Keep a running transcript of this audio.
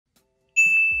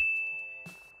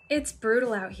It's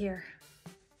brutal out here.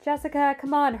 Jessica,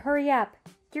 come on, hurry up.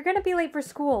 You're gonna be late for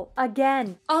school,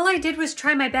 again. All I did was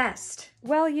try my best.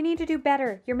 Well, you need to do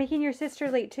better. You're making your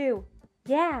sister late too.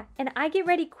 Yeah, and I get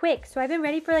ready quick, so I've been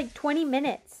ready for like 20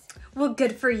 minutes. Well,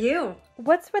 good for you.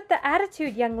 What's with the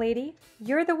attitude, young lady?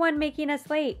 You're the one making us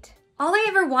late. All I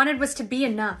ever wanted was to be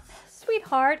enough.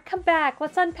 Sweetheart, come back.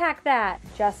 Let's unpack that.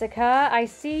 Jessica, I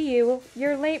see you.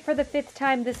 You're late for the 5th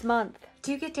time this month.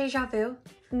 Do you get deja vu?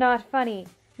 Not funny.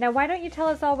 Now why don't you tell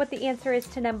us all what the answer is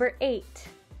to number 8?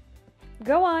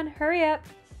 Go on, hurry up.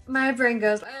 My brain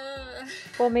goes,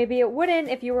 Well, maybe it wouldn't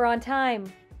if you were on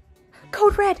time.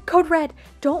 Code red, code red.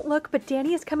 Don't look, but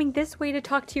Danny is coming this way to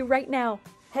talk to you right now.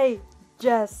 Hey,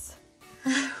 Jess.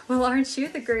 Well, aren't you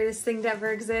the greatest thing to ever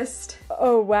exist?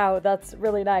 Oh, wow, that's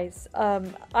really nice.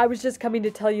 I was just coming to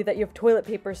tell you that you have toilet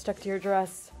paper stuck to your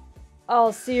dress.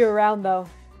 I'll see you around, though.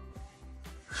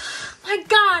 My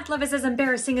God, love is as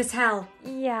embarrassing as hell.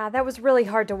 Yeah, that was really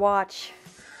hard to watch.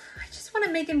 I just want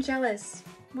to make him jealous.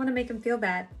 I want to make him feel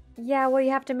bad. Yeah, well,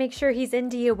 you have to make sure he's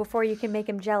into you before you can make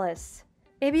him jealous.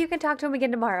 Maybe you can talk to him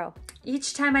again tomorrow.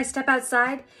 Each time I step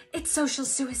outside, it's social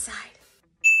suicide.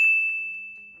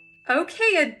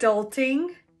 Okay,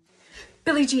 adulting.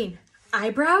 Billie Jean,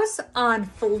 eyebrows on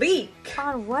fleek.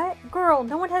 On what? Girl,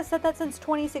 no one has said that since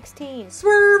 2016.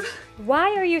 Swerve.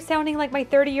 Why are you sounding like my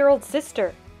 30-year-old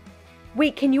sister?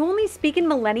 Wait, can you only speak in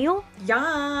millennial?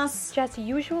 Yas. Jess,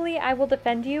 usually I will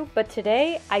defend you, but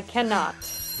today I cannot.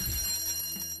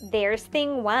 There's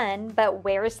thing 1, but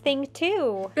where's thing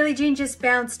 2? Billie Jean just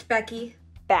bounced, Becky.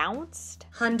 Bounced?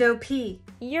 Hundo P.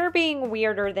 You're being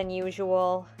weirder than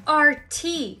usual.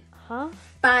 RT. Huh?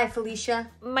 Bye, Felicia.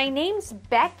 My name's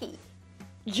Becky.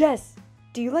 Jess,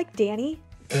 do you like Danny?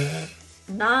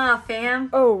 Nah, fam.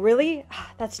 Oh, really?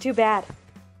 That's too bad.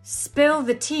 Spill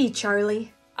the tea,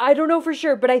 Charlie. I don't know for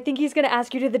sure, but I think he's gonna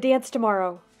ask you to the dance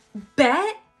tomorrow.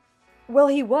 Bet? Well,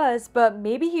 he was, but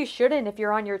maybe he shouldn't if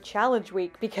you're on your challenge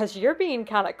week, because you're being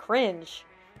kinda cringe.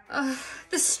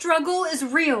 The struggle is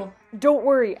real. Don't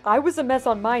worry, I was a mess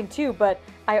on mine too, but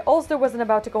I also wasn't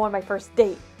about to go on my first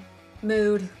date.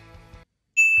 Mood.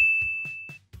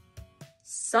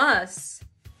 Sus.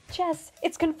 Jess,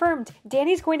 it's confirmed.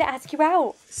 Danny's going to ask you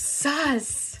out. Sus.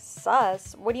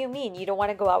 Sus? What do you mean? You don't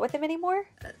want to go out with him anymore?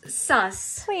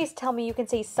 Sus. Please tell me you can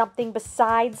say something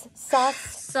besides sus.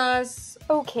 Sus.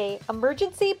 Okay,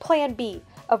 emergency plan B.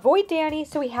 Avoid Danny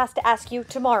so he has to ask you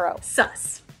tomorrow.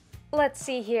 Sus. Let's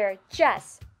see here.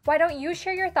 Jess, why don't you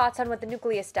share your thoughts on what the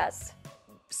nucleus does?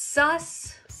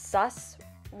 Sus. Sus?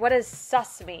 What does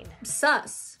sus mean?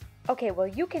 Sus. Okay, well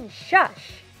you can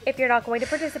shush if you're not going to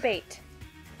participate.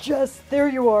 Jess, there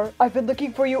you are. I've been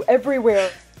looking for you everywhere.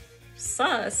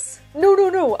 Sus.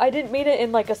 No, I didn't mean it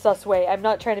in like a sus way. I'm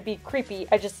not trying to be creepy.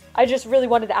 I just really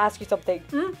wanted to ask you something.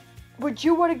 Would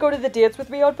you want to go to the dance with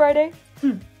me on Friday?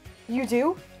 You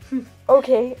do?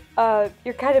 Okay,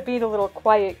 you're kind of being a little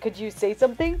quiet. Could you say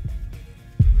something?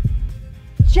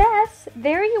 Jess,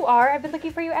 there you are. I've been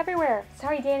looking for you everywhere.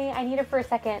 Sorry, Danny, I need him for a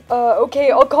second.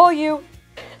 Okay, I'll call you.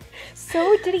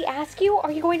 So, did he ask you?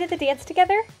 Are you going to the dance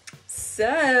together?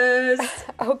 Sus.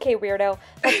 Okay, weirdo.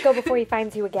 Let's go before he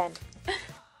finds you again.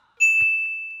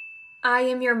 I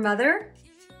am your mother.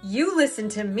 You listen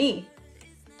to me.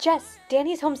 Jess,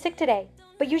 Danny's homesick today,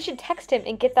 but you should text him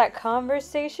and get that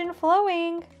conversation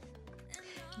flowing.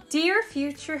 Dear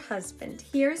future husband,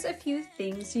 here's a few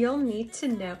things you'll need to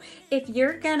know if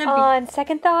you're gonna be... On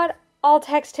second thought, I'll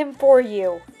text him for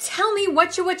you. Tell me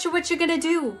what you gonna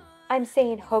do. I'm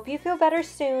saying, hope you feel better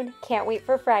soon. Can't wait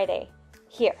for Friday.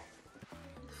 Here.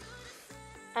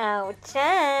 Oh,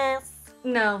 Jess.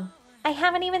 No. I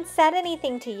haven't even said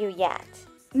anything to you yet.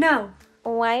 No.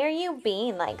 Why are you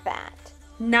being like that?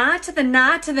 Nah to the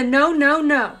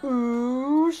no.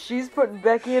 Ooh, she's putting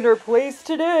Becky in her place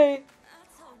today.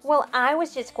 Well, I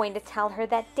was just going to tell her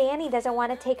that Danny doesn't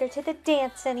want to take her to the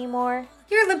dance anymore.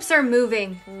 Your lips are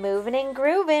moving. Moving and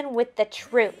grooving with the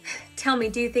truth. Tell me,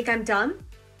 do you think I'm dumb?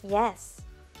 Yes.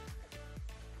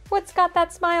 What's got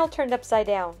that smile turned upside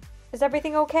down? Is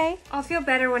everything okay? I'll feel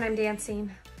better when I'm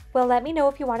dancing. Well, let me know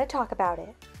if you want to talk about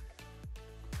it.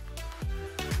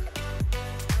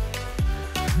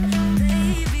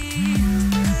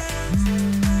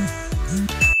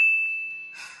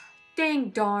 Dang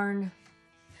darn.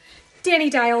 Danny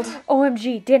dialed.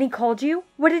 OMG, Danny called you?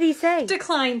 What did he say?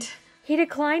 Declined. He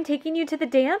declined taking you to the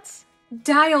dance?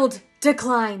 Dialed.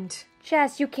 Declined.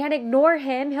 Jess, you can't ignore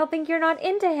him. He'll think you're not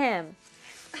into him.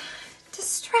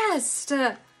 Distressed.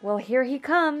 Well, here he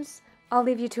comes. I'll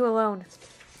leave you two alone.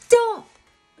 Don't.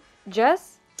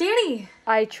 Jess? Danny.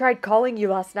 I tried calling you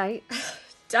last night.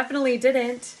 Definitely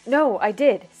didn't. No, I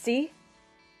did. See?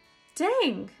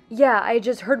 Dang. Yeah, I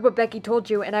just heard what Becky told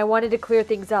you and I wanted to clear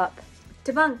things up.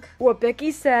 Debunk. What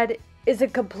Becky said is a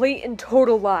complete and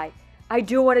total lie. I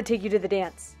do want to take you to the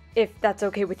dance, if that's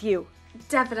okay with you.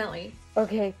 Definitely.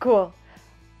 Okay, cool.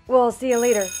 Well, I'll see you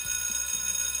later.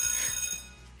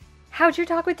 How'd your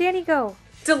talk with Danny go?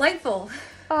 Delightful.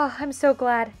 Oh, I'm so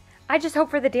glad. I just hope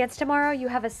for the dance tomorrow you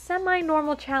have a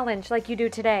semi-normal challenge like you do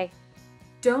today.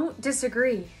 Don't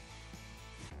disagree.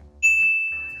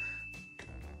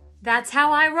 That's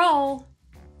how I roll.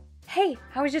 Hey,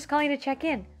 I was just calling to check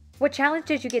in. What challenge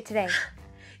did you get today?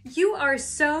 You are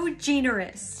so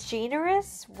generous.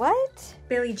 Generous? What?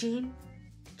 Billie Jean?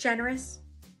 Generous?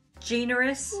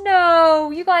 Generous?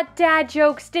 No, you got dad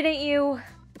jokes, didn't you?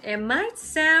 It might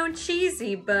sound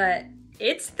cheesy, but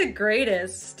it's the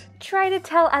greatest. Try to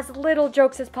tell as little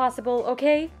jokes as possible,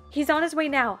 okay? He's on his way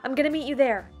now. I'm gonna meet you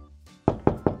there.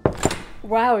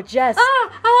 Wow, Jess.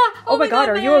 Oh my God,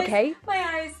 are you eyes, okay? My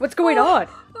eyes. What's going on?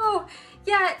 Oh,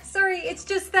 yeah, sorry. It's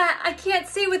just that I can't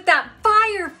see with that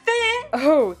fire fit.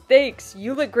 Oh, thanks.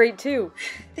 You look great too.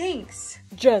 Thanks.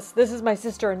 Jess, this is my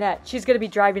sister Annette. She's gonna be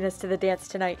driving us to the dance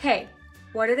tonight. Hey,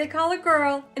 what do they call a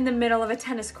girl in the middle of a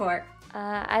tennis court?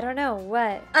 I don't know.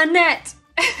 What? Annette.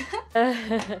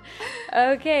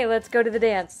 Okay, let's go to the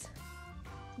dance.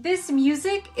 This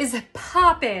music is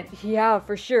poppin'. Yeah,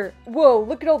 for sure. Whoa,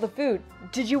 look at all the food.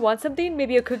 Did you want something?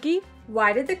 Maybe a cookie?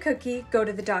 Why did the cookie go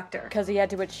to the doctor? Because he had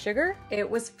too much sugar? It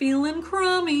was feeling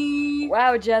crummy.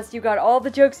 Wow, Jess, you got all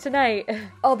the jokes tonight.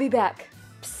 I'll be back.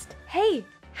 Psst. Hey,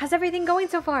 how's everything going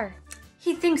so far?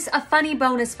 He thinks a funny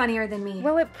bone is funnier than me.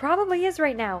 Well, it probably is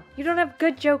right now. You don't have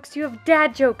good jokes, you have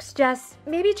dad jokes, Jess.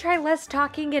 Maybe try less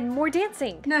talking and more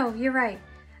dancing. No, you're right.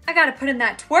 I gotta put in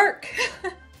that twerk.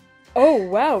 Oh,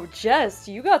 wow, Jess,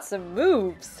 you got some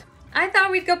moves. I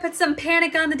thought we'd go put some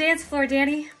panic on the dance floor,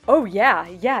 Danny. Oh,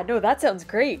 yeah, no, that sounds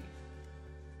great.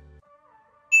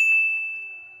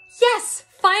 Yes!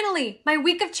 Finally! My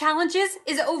week of challenges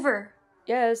is over.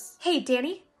 Yes. Hey,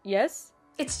 Danny. Yes?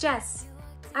 It's Jess.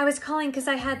 I was calling because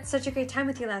I had such a great time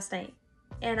with you last night.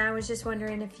 And I was just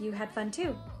wondering if you had fun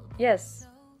too. Yes.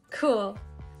 Cool.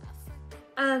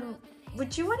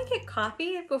 Would you want to get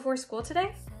coffee before school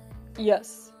today?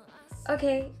 Yes.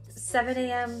 Okay, 7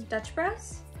 a.m. Dutch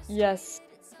Bros? Yes.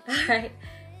 Alright.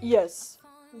 Yes.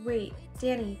 Wait,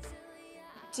 Danny,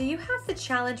 do you have the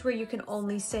challenge where you can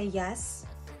only say yes?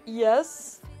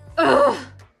 Yes. Ugh!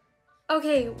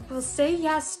 Okay, well say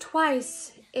yes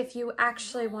twice if you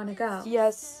actually want to go.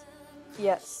 Yes.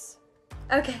 Yes.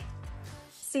 Okay,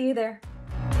 see you there.